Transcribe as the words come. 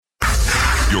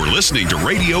You're listening to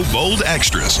Radio Bold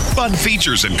Extras. Fun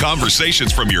features and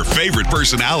conversations from your favorite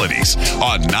personalities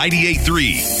on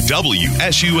 98.3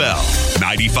 WSUL,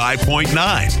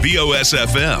 95.9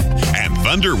 VOS-FM, and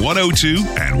Thunder 102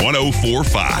 and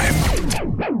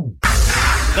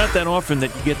 104.5. Not that often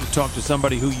that you get to talk to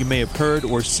somebody who you may have heard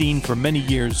or seen for many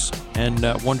years and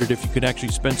wondered if you could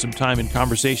actually spend some time in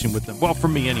conversation with them. Well, for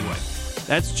me anyway.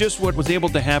 That's just what was able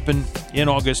to happen in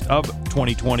August of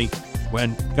 2020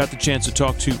 when got the chance to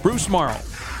talk to Bruce Morrow,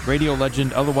 radio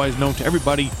legend, otherwise known to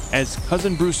everybody as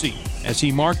Cousin Brucey, as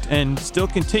he marked and still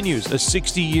continues a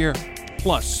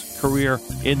 60-year-plus career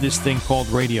in this thing called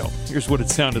radio. Here's what it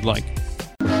sounded like.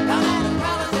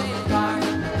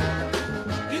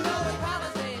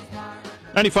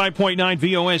 95.9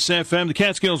 VOS-FM, the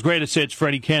Catskills' greatest hits,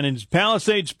 Freddie Cannon's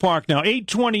Palisades Park. Now,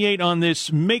 8:28 on this,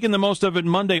 making the most of it,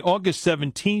 Monday, August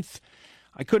 17th.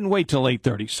 I couldn't wait till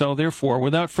 8:30, so therefore,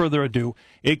 without further ado,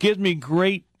 it gives me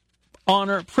great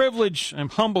honor, privilege, I'm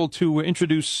humbled to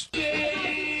introduce...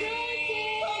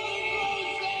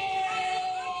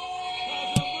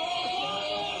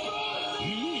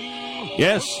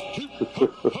 Yes,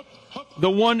 the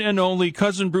one and only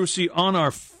Cousin Brucey on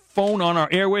our phone, on our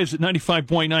airwaves at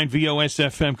 95.9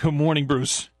 VOS-FM. Good morning,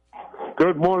 Bruce.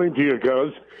 Good morning to you,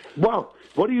 guys. Well,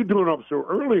 what are you doing up so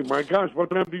early? My gosh, what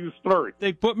time do you start?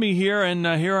 They put me here, and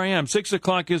here I am. 6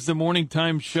 o'clock is the morning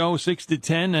time show, 6 to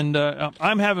 10, and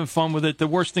I'm having fun with it. The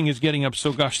worst thing is getting up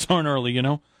so gosh darn early, you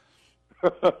know?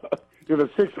 The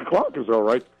 6 o'clock is all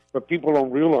right, but people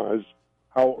don't realize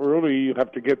how early you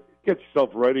have to get yourself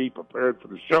ready, prepared for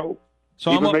the show.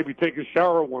 So even maybe take a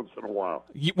shower once in a while.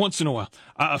 Once in a while.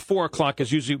 4 o'clock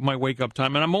is usually my wake-up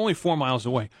time, and I'm only 4 miles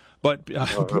away. But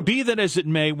be that as it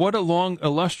may, what a long,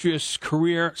 illustrious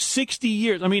career, 60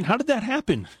 years. I mean, how did that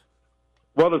happen?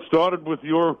 Well, it started with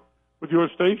your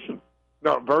station.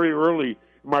 No, very early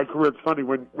in my career. It's funny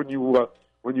when you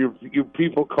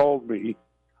people called me,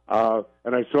 and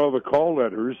I saw the call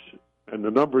letters and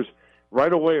the numbers.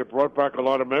 Right away, it brought back a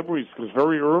lot of memories because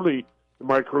very early in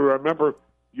my career, I remember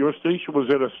your station was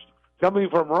at tell me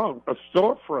if I'm wrong, a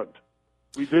storefront.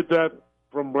 We did that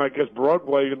from, I guess,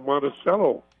 Broadway in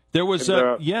Monticello. There was,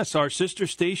 yes, our sister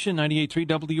station, 98.3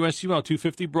 WSUL,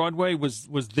 250 Broadway, was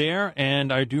there,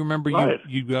 and I do remember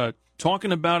you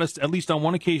talking about us, at least on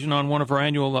one occasion, on one of our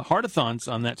annual Heartathons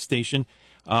on that station.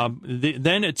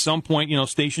 Then at some point,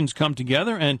 stations come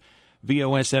together, and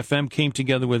VOS-FM came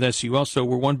together with SUL, so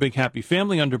we're one big happy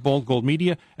family under Bold Gold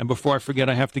Media. And before I forget,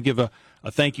 I have to give a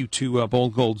thank you to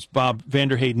Bold Gold's Bob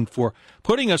Vanderhayden for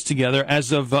putting us together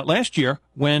as of last year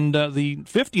when the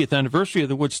 50th anniversary of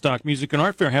the Woodstock Music and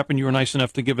Art Fair happened. You were nice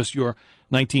enough to give us your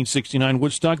 1969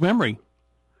 Woodstock memory.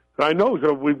 I know.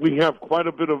 So we have quite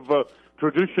a bit of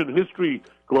tradition, history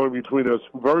going between us.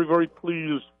 I'm very, very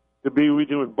pleased to be with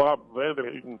you. And Bob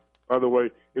Vanderhayden, by the way,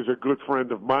 is a good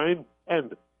friend of mine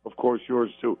and of course,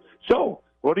 yours too. So,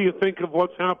 what do you think of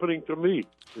what's happening to me?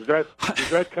 Is that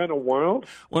kind of wild?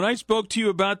 When I spoke to you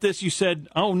about this, you said,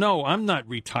 "Oh no, I'm not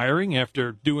retiring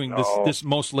after doing this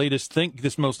most latest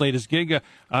gig.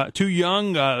 Too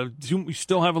young. We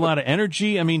still have a lot of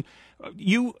energy. I mean,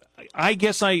 I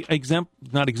guess I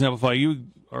not exemplify you."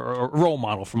 Or a role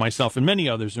model for myself and many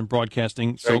others in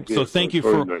broadcasting. So thank you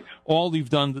for all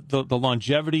you've done, the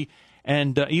longevity,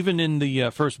 and even in the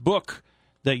first book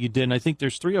that you did, and I think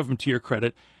there's 3 of them to your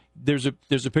credit. There's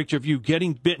a picture of you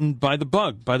getting bitten by the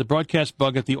broadcast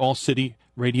bug at the All City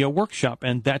Radio Workshop,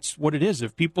 and that's what it is.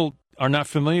 If people are not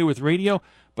familiar with radio,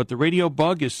 but the radio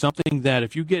bug is something that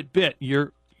if you get bit,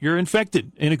 you're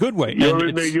infected in a good way.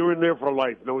 You're in there for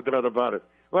life, no doubt about it.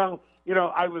 Well,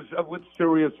 I was with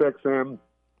Sirius XM,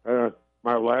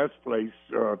 my last place,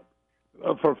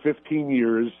 for 15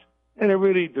 years, and I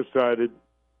really decided.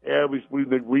 Yeah, we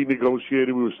renegotiated.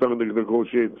 We were starting to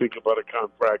negotiate and think about a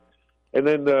contract. And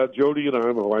then Jody and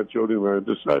I, my wife Jody and I,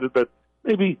 decided that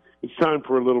maybe it's time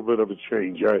for a little bit of a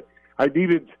change. I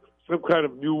needed some kind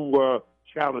of new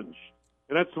challenge.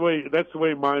 And that's the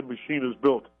way my machine is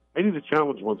built. I need a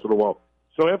challenge once in a while.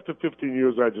 So after 15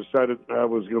 years, I decided I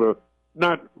was going to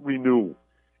not renew.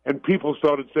 And people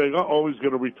started saying, "Oh, he's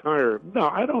going to retire." No,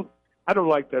 I don't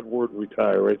like that word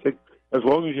retire. I think as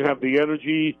long as you have the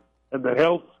energy and the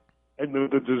health and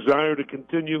the desire to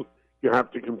continue, you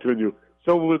have to continue.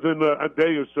 So within a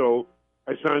day or so,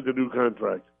 I signed a new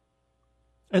contract.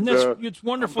 And it's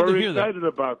wonderful to hear that. Very excited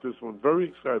about this one. Very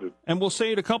excited. And we'll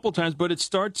say it a couple times, but it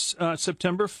starts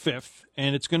September 5th,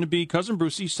 and it's going to be Cousin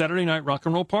Brucey's Saturday Night Rock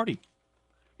and Roll Party.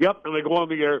 Yep, and they go on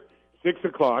the air 6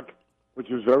 o'clock,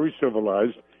 which is very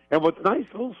civilized. And what's nice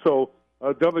also,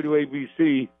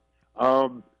 WABC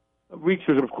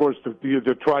reaches, of course,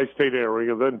 the tri-state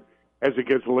area, and then as it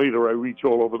gets later, I reach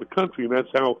all over the country, and that's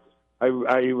how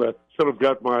I sort of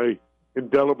got my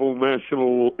indelible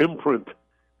national imprint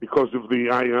because of the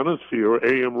ionosphere.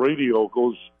 AM radio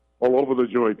goes all over the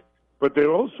joint. But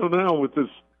they're also now, with this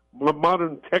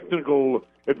modern technical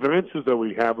advances that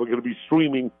we have, we're going to be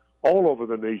streaming all over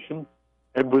the nation,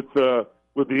 and with the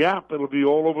app, it'll be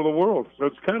all over the world. So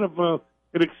it's kind of an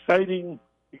exciting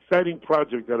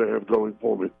project that I have going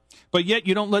for me. But yet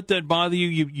you don't let that bother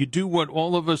you. You do what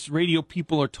all of us radio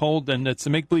people are told, and it's to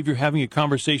make believe you're having a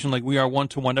conversation like we are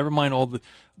one-to-one. Never mind all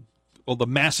the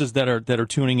masses that are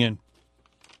tuning in.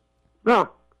 No,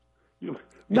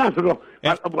 not at all.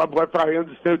 If I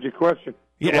understand your question,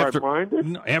 do I mind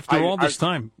it? After all this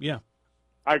time, yeah.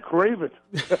 I crave it.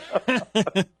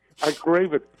 I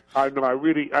crave it. I know.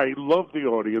 I love the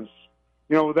audience.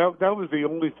 You know, that was the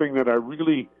only thing that I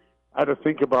really had to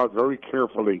think about very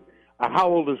carefully. How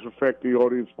will this affect the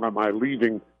audience by my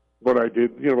leaving what I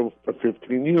did, for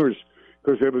 15 years?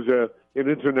 Because there was an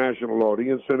international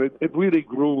audience, and it really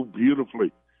grew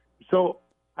beautifully. So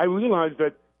I realized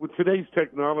that with today's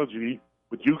technology,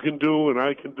 what you can do and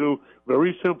I can do,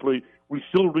 very simply, we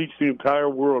still reach the entire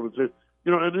world.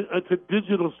 It's a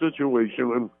digital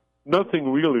situation, and nothing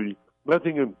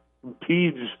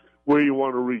impedes where you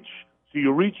want to reach. So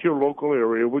you reach your local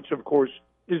area, which of course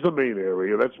is the main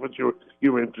area. That's what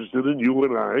you're interested in, you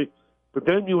and I. But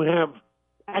then you have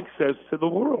access to the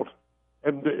world,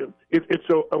 and it's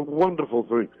a wonderful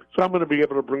thing. So I'm going to be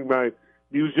able to bring my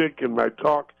music and my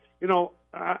talk.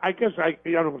 I guess I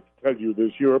don't have to tell you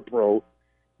this. You're a pro.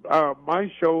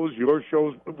 My shows, your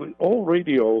shows, all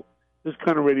radio, this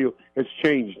kind of radio has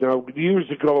changed. Now, years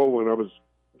ago when I was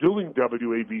doing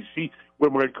WABC,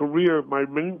 when my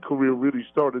main career really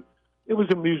started, it was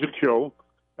a music show.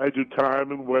 I do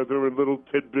time and weather and little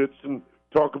tidbits and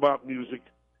talk about music.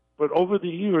 But over the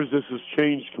years, this has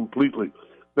changed completely.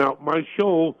 Now, my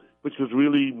show, which was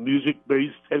really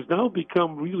music-based, has now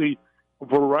become really a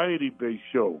variety-based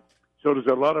show. So there's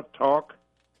a lot of talk,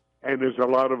 and there's a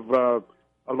lot of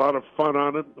fun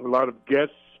on it, a lot of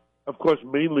guests. Of course,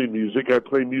 mainly music. I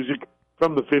play music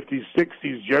from the 50s,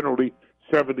 60s, generally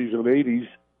 70s and 80s,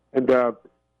 and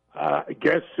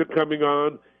guests are coming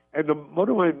on. And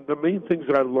the main things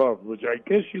that I love, which I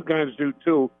guess you guys do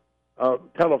too,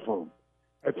 telephone.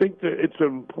 I think that it's an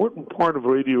important part of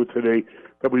radio today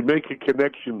that we make a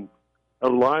connection, a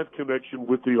live connection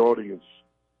with the audience.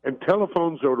 And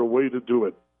telephones are the way to do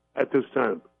it at this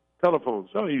time. Telephones.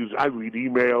 I read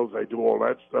emails, I do all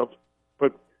that stuff.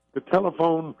 But the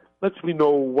telephone lets me know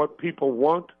what people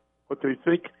want, what they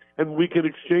think, and we can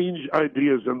exchange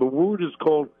ideas. And the word is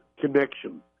called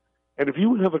connection. And if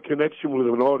you have a connection with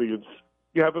an audience,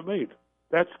 you have it made.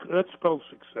 That spells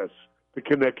success, the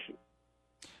connection.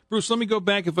 Bruce, let me go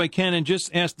back, if I can, and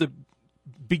just ask the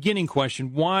beginning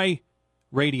question. Why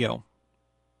radio?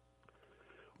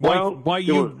 Why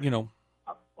you?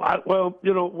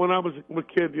 When I was a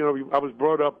kid, I was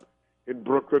brought up in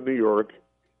Brooklyn, New York,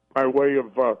 by way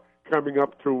of coming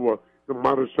up to the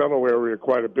Monticello area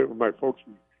quite a bit with my folks.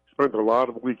 We spent a lot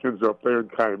of weekends up there in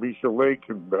Kiamisha Lake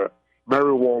and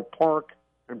Marywall Park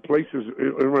and places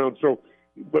around. So,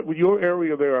 but with your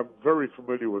area there, I'm very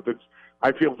familiar with it.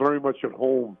 I feel very much at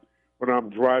home when I'm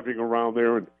driving around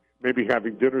there and maybe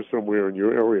having dinner somewhere in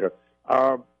your area.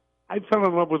 I fell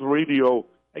in love with radio.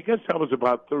 I guess I was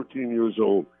about 13 years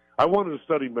old. I wanted to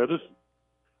study medicine.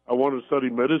 I wanted to study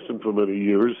medicine for many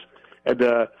years, and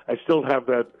I still have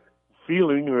that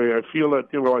feeling. I feel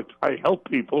that I help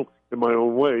people in my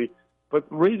own way. But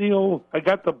radio, I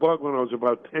got the bug when I was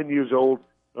about 10 years old,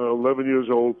 11 years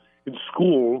old. In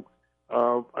school,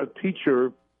 a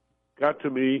teacher got to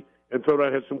me and thought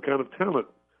I had some kind of talent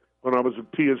when I was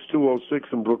at PS 206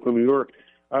 in Brooklyn, New York.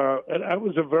 And I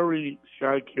was a very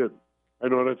shy kid. I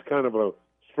know that's kind of a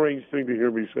strange thing to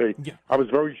hear me say. Yeah. I was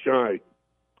very shy.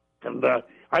 And I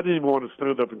didn't even want to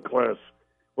stand up in class.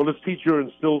 Well, this teacher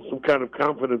instilled some kind of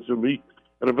confidence in me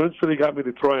and eventually got me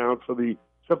to try out for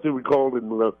something we called in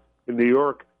New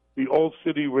York, the All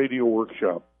City Radio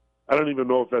Workshop. I don't even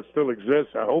know if that still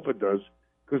exists. I hope it does,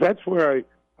 because that's where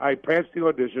I passed the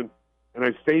audition, and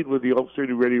I stayed with the All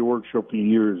City Radio Workshop for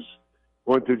years.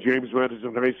 Went to James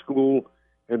Madison High School,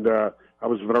 and I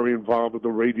was very involved with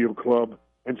the radio club,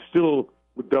 and still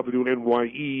with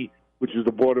WNYE, which is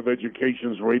the Board of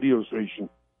Education's radio station.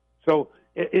 So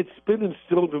it's been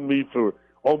instilled in me for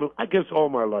all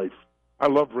my life. I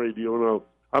love radio, and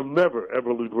I'll never,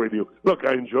 ever leave radio. Look,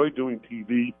 I enjoy doing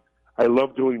TV. I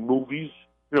love doing movies.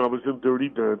 I was in Dirty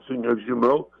Dancing, as you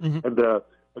know, and a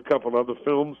couple other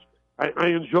films. I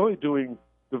enjoy doing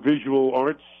the visual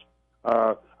arts.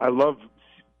 I love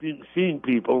seeing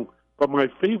people But my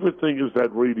favorite thing is that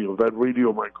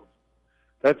radio microphone.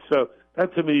 That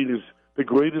to me is the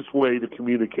greatest way to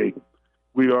communicate.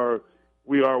 We are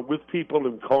with people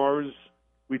in cars.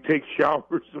 We take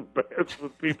showers and baths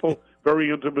with people, very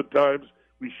intimate times.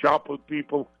 We shop with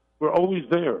people. We're always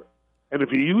there. And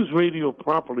if you use radio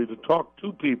properly to talk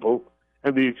to people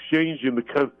and the exchange and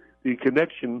the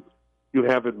connection, you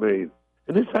have it made.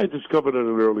 And this I discovered at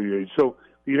an early age. So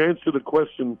the answer to the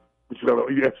question, which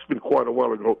you asked me quite a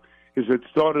while ago, is it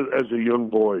started as a young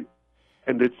boy,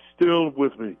 and it's still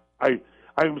with me.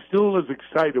 I'm still as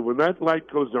excited. When that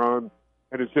light goes on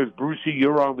and it says, Brucey,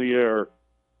 you're on the air,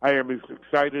 I am as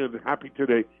excited and happy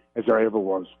today as I ever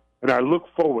was. And I look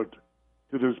forward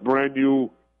to this brand new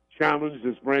challenge,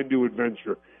 this brand new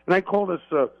adventure. And I call this,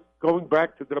 going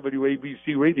back to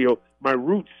WABC Radio, my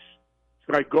roots. It's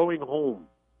like going home.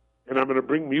 And I'm going to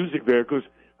bring music there because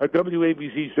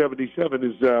WABC 77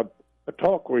 is a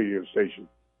talk radio station.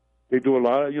 They do a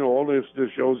lot of, all the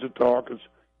shows that talk. It's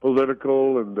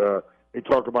political, and they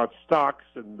talk about stocks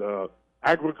and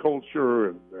agriculture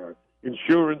and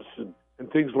insurance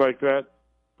and things like that.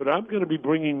 But I'm going to be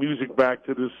bringing music back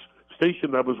to this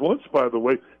station that was once, by the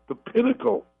way, the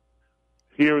pinnacle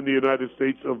here in the United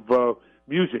States of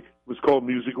music. It was called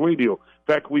Music Radio.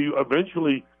 In fact, we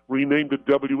eventually renamed it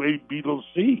WA Beatles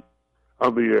C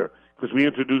on the air because we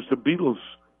introduced the Beatles.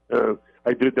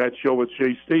 I did that show at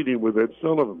Shea Stadium with Ed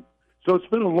Sullivan. So it's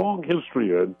been a long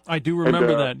history, Ed. I do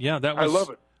remember that. Yeah, that was. I love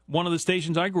it. One of the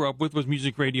stations I grew up with was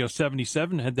Music Radio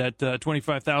 77. Had that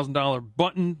 $25,000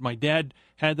 button. My dad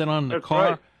had that on the car.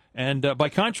 Right. And by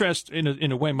contrast,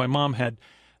 in a way, my mom had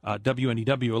WNEW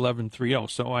 1130.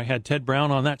 So I had Ted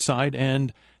Brown on that side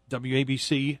and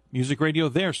WABC Music Radio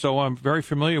there. So I'm very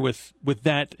familiar with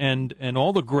that and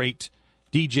all the great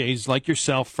DJs like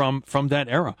yourself from that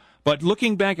era. But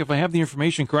looking back, if I have the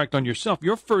information correct on yourself,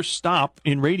 your first stop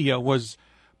in radio was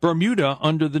Bermuda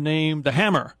under the name The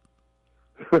Hammer.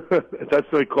 That's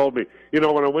what they called me.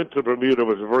 When I went to Bermuda, it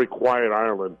was a very quiet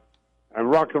island, and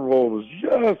rock and roll was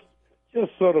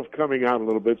just sort of coming out a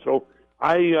little bit. So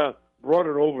I brought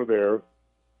it over there,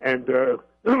 and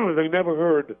they never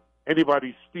heard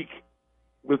anybody speak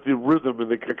with the rhythm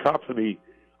and the cacophony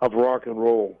of rock and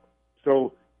roll.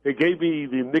 So they gave me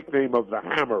the nickname of The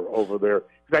Hammer over there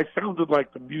because I sounded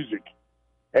like the music.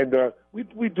 And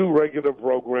we do regular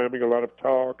programming, a lot of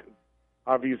talk,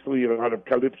 obviously a lot of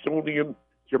Calypsonian,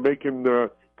 Jamaican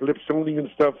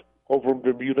Calypsonian stuff over in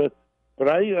Bermuda. But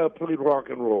I played rock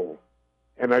and roll,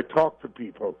 and I talked to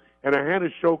people. And I had a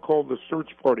show called The Search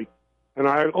Party, and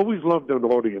I always loved an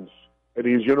audience. And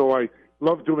I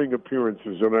love doing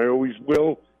appearances, and I always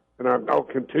will, and I'll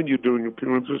continue doing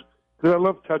appearances because I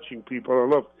love touching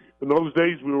people. In those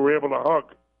days, we were able to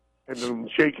hug and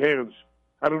shake hands.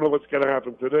 I don't know what's going to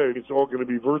happen today. It's all going to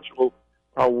be virtual.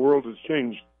 Our world has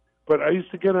changed. But I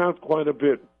used to get out quite a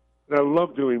bit, and I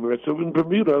love doing that. So in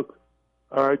Bermuda,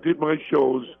 I did my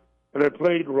shows, and I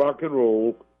played rock and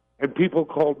roll, and people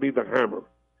called me The Hammer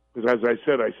because, as I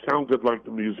said, I sounded like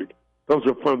the music. Those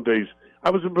are fun days. I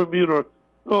was in Bermuda,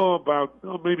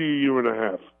 maybe a year and a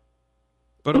half.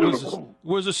 But it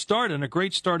was a start, and a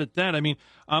great start at that. I mean,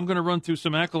 I'm going to run through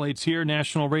some accolades here.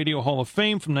 National Radio Hall of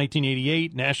Fame from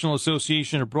 1988, National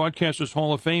Association of Broadcasters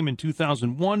Hall of Fame in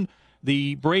 2001,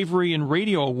 the Bravery in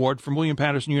Radio Award from William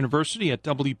Patterson University at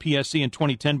WPSC in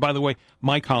 2010, by the way,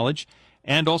 my college,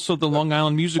 and also the Long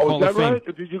Island Music Hall of Fame.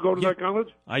 Right? Did you go to that college?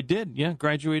 I did, yeah.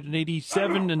 Graduated in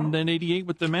 87 and then 88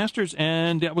 with the Masters,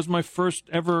 and that was my first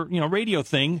ever, radio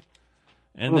thing.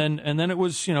 And then it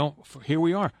was, here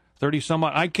we are. 30-some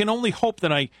odd. I can only hope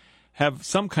that I have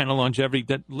some kind of longevity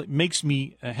that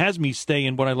has me stay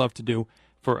in what I love to do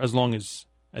for as long as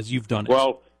you've done it.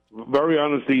 Well, very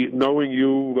honestly, knowing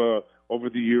you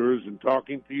over the years and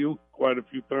talking to you quite a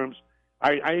few times,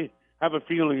 I have a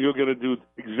feeling you're going to do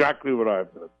exactly what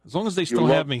I've done. As long as they still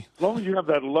have me. As long as you have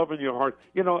that love in your heart.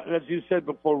 As you said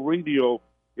before, radio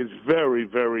is very,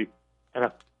 very,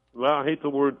 I hate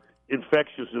the word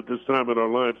infectious at this time in our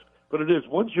lives, but it is.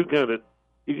 Once you get it,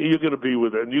 you're going to be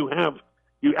with it, and you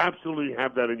absolutely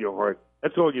have that in your heart.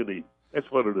 That's all you need. That's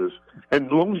what it is. And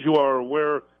as long as you are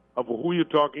aware of who you're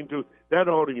talking to, that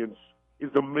audience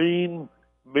is the main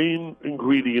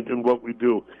ingredient in what we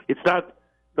do. It's not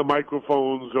the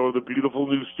microphones or the beautiful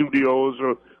new studios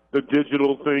or the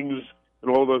digital things and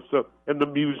all that stuff, and the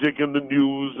music and the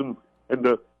news and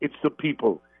it's the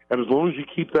people. And as long as you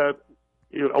keep that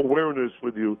awareness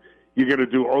with you,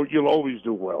 you'll always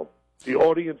do well. The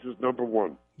audience is number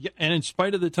one. Yeah, and in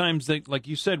spite of the times that, like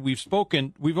you said, we've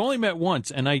spoken, we've only met once,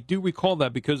 and I do recall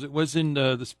that because it was in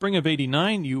the spring of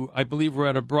 '89. You, I believe, were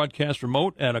at a broadcast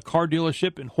remote at a car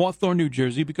dealership in Hawthorne, New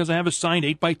Jersey, because I have a signed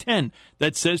 8x10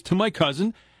 that says to my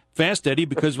cousin, Fast Eddie,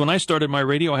 because when I started my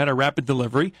radio, I had a rapid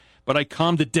delivery, but I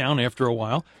calmed it down after a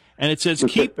while, and it says,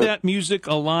 keep that music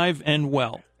alive and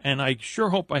well. And I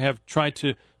sure hope I have tried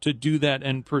to do that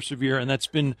and persevere, and that's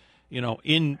been, you know,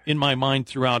 in my mind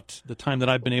throughout the time that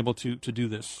I've been able to do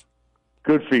this.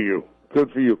 Good for you.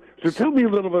 Good for you. So tell me a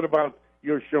little bit about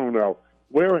your show now.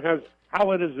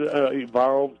 How it has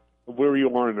evolved, where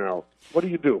you are now. What do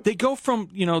you do? They go from,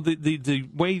 you know, the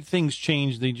way things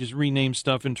change, they just rename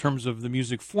stuff in terms of the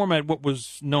music format. What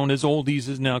was known as oldies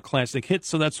is now classic hits,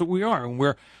 so that's what we are. And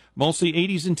we're mostly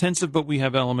 80s intensive, but we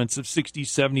have elements of 60s,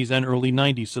 70s, and early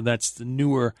 90s, so that's the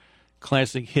newer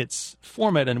classic hits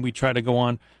format, and we try to go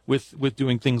on with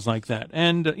doing things like that.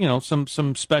 And, you know, some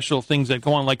special things that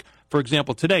go on, like, for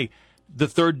example, today, the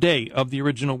third day of the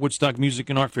original Woodstock Music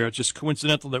and Art Fair. It's just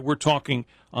coincidental that we're talking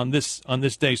on this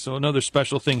day, so another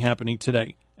special thing happening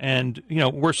today. And, you know,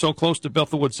 we're so close to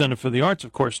Bethel Woods Center for the Arts.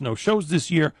 Of course, no shows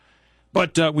this year,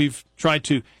 but we've tried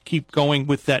to keep going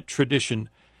with that tradition,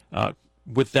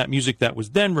 with that music that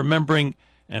was then, remembering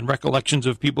and recollections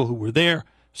of people who were there.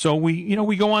 So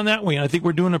we go on that way, and I think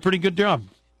we're doing a pretty good job.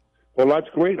 Well, that's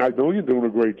great. I know you're doing a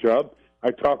great job.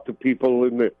 I talk to people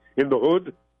in the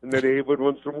hood, in the neighborhood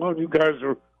once in a while. You guys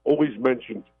are always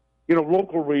mentioned. You know,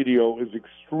 local radio is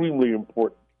extremely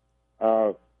important.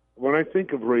 When I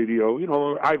think of radio, you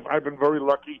know, I've been very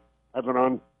lucky. I've been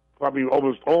on probably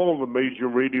almost all the major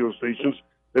radio stations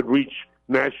that reach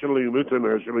nationally and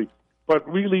internationally. But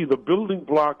really, the building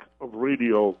block of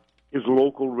radio is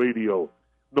local radio.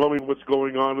 Knowing what's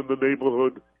going on in the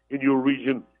neighborhood, in your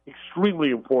region,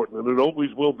 extremely important, and it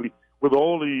always will be. With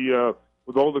all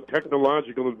the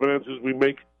technological advances we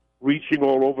make, reaching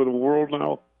all over the world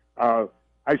now,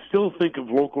 I still think of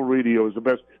local radio as the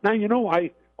best. Now, you know,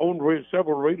 I own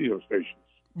several radio stations.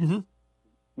 Mm-hmm.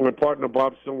 My partner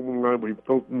Bob Silverman and I, we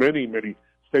built many, many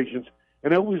stations,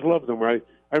 and I always loved them. I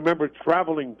remember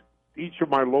traveling to each of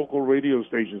my local radio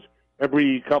stations.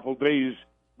 Every couple of days,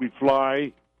 we'd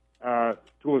fly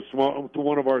to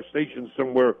one of our stations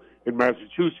somewhere in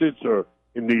Massachusetts or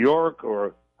in New York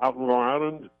or out in Long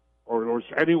Island or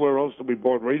anywhere else that we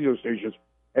bought radio stations.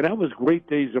 And that was great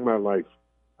days of my life.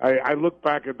 I look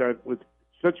back at that with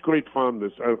such great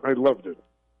fondness. I loved it.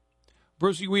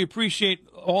 Brucey, we appreciate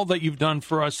all that you've done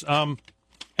for us. And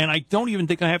I don't even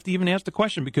think I have to even ask the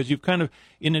question because you've kind of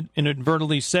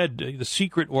inadvertently said the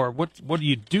secret, or what do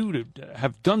you do to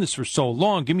have done this for so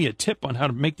long? Give me a tip on how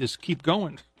to make this keep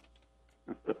going.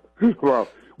 Well,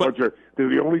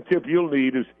 the only tip you'll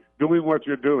need is doing what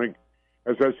you're doing.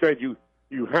 As I said,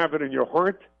 you have it in your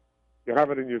heart, you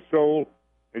have it in your soul,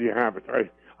 and you have it.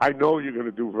 I know you're going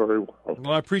to do very well.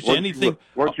 Well, I appreciate anything.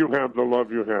 Once you have the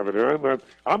love, you have it. And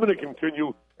I'm going to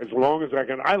continue as long as I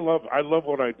can. I love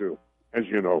what I do, as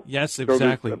you know. Yes,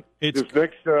 exactly. So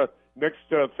this next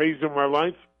phase of my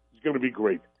life is going to be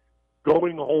great.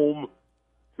 Going home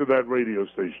to that radio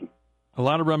station. A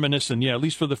lot of reminiscing, yeah, at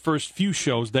least for the first few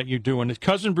shows that you're doing. It's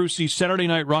Cousin Brucey's Saturday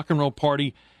Night Rock and Roll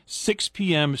Party, 6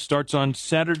 p.m. starts on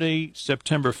Saturday,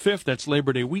 September 5th. That's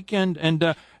Labor Day weekend.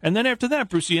 And then after that,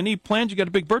 Brucey, any plans? You got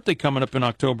a big birthday coming up in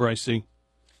October, I see.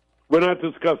 We're not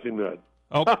discussing that.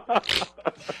 Oh,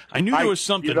 I knew there was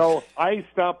something. You know, I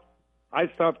stopped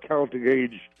counting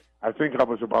age. I think I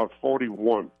was about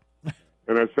 41.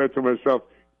 And I said to myself,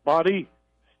 body,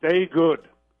 stay good.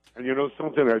 And you know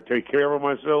something? I take care of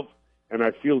myself. And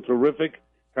I feel terrific.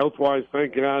 Health-wise,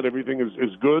 thank God, everything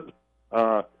is good.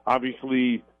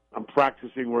 Obviously, I'm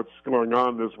practicing what's going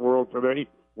on in this world today,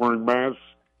 wearing masks,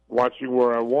 watching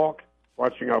where I walk,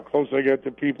 watching how close I get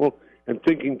to people, and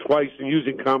thinking twice and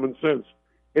using common sense.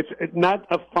 It's not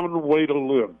a fun way to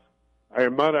live. I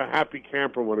am not a happy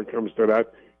camper when it comes to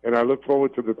that, and I look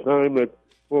forward to the time that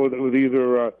with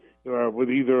either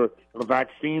a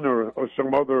vaccine or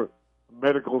some other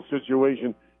medical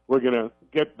situation, we're going to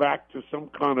get back to some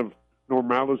kind of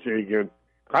normalcy again.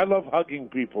 I love hugging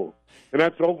people, and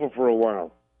that's over for a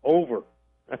while. Over.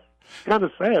 It's kind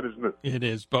of sad, isn't it? It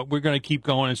is, but we're going to keep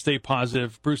going and stay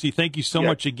positive. Brucey, thank you so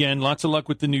much again. Lots of luck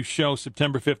with the new show,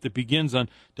 September 5th. It begins on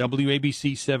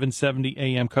WABC 770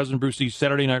 AM, Cousin Brucey's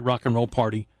Saturday Night Rock and Roll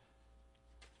Party.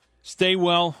 Stay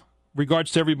well.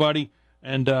 Regards to everybody.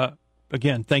 And,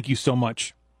 again, thank you so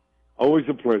much. Always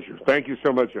a pleasure. Thank you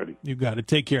so much, Eddie. You got it.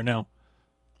 Take care now.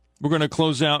 We're going to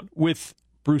close out with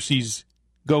Brucey's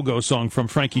Go-Go song from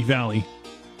Frankie Valli.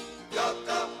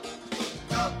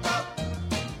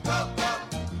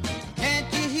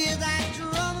 Can't you hear that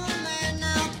drum, man?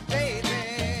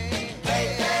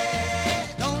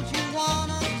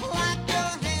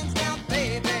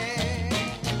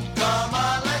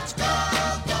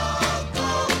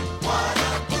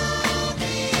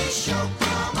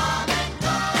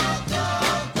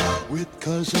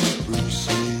 Cousin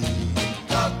Brucey.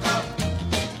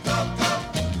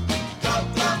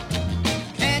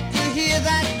 Can't you hear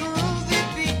that groovy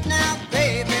beat now,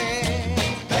 baby?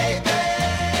 Baby,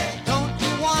 don't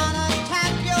you wanna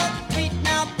tap your feet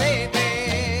now,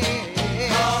 baby?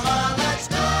 Come on, let's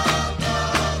go, go,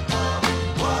 go.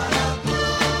 What a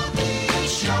groovy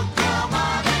show. Come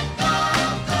on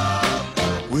and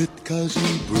go, go. With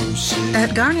Cousin Brucey.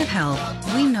 At Garnet Health,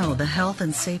 we know the health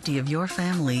and safety of your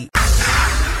family.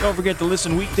 Don't forget to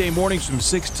listen weekday mornings from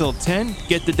 6 till 10.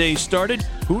 Get the day started.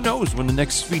 Who knows when the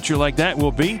next feature like that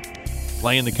will be?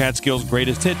 Playing the Catskills'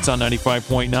 greatest hits on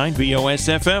 95.9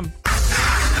 BOS-FM.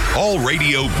 All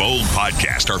Radio Bold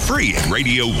podcasts are free at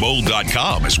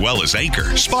radiobold.com, as well as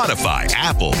Anchor, Spotify,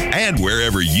 Apple, and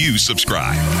wherever you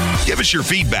subscribe. Give us your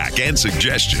feedback and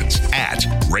suggestions at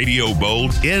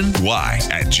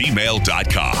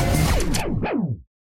radioboldny@gmail.com.